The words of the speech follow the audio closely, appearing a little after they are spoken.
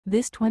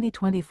This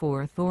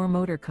 2024 Thor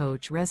Motor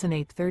Coach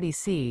Resonate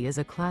 30C is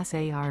a Class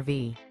A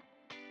RV.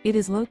 It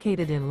is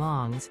located in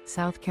Longs,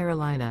 South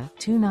Carolina,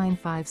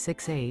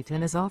 29568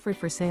 and is offered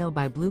for sale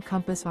by Blue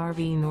Compass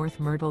RV North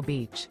Myrtle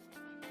Beach.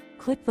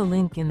 Click the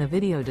link in the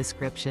video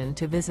description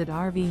to visit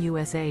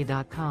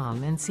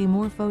RVUSA.com and see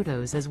more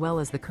photos as well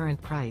as the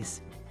current price.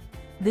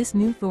 This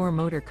new Thor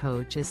Motor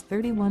Coach is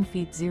 31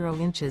 feet 0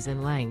 inches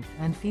in length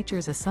and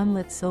features a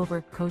Sunlit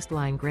Silver,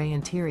 Coastline Grey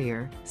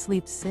interior,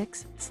 sleeps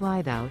 6,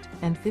 Slideout,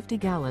 and 50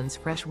 gallons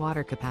fresh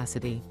water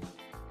capacity.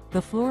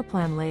 The floor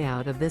plan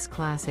layout of this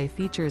Class A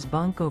features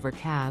bunk over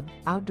cab,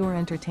 outdoor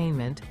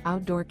entertainment,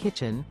 outdoor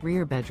kitchen,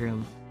 rear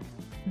bedroom.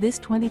 This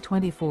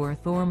 2024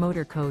 Thor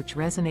Motor Coach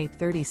Resonate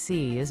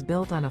 30C is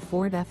built on a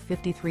Ford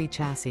F53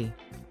 chassis.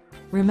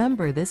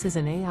 Remember, this is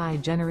an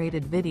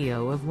AI-generated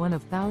video of one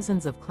of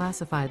thousands of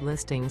classified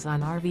listings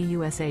on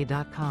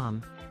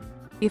RVUSA.com.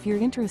 If you're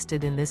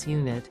interested in this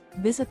unit,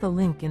 visit the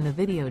link in the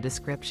video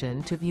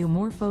description to view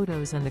more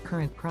photos and the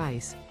current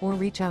price, or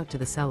reach out to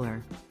the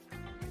seller.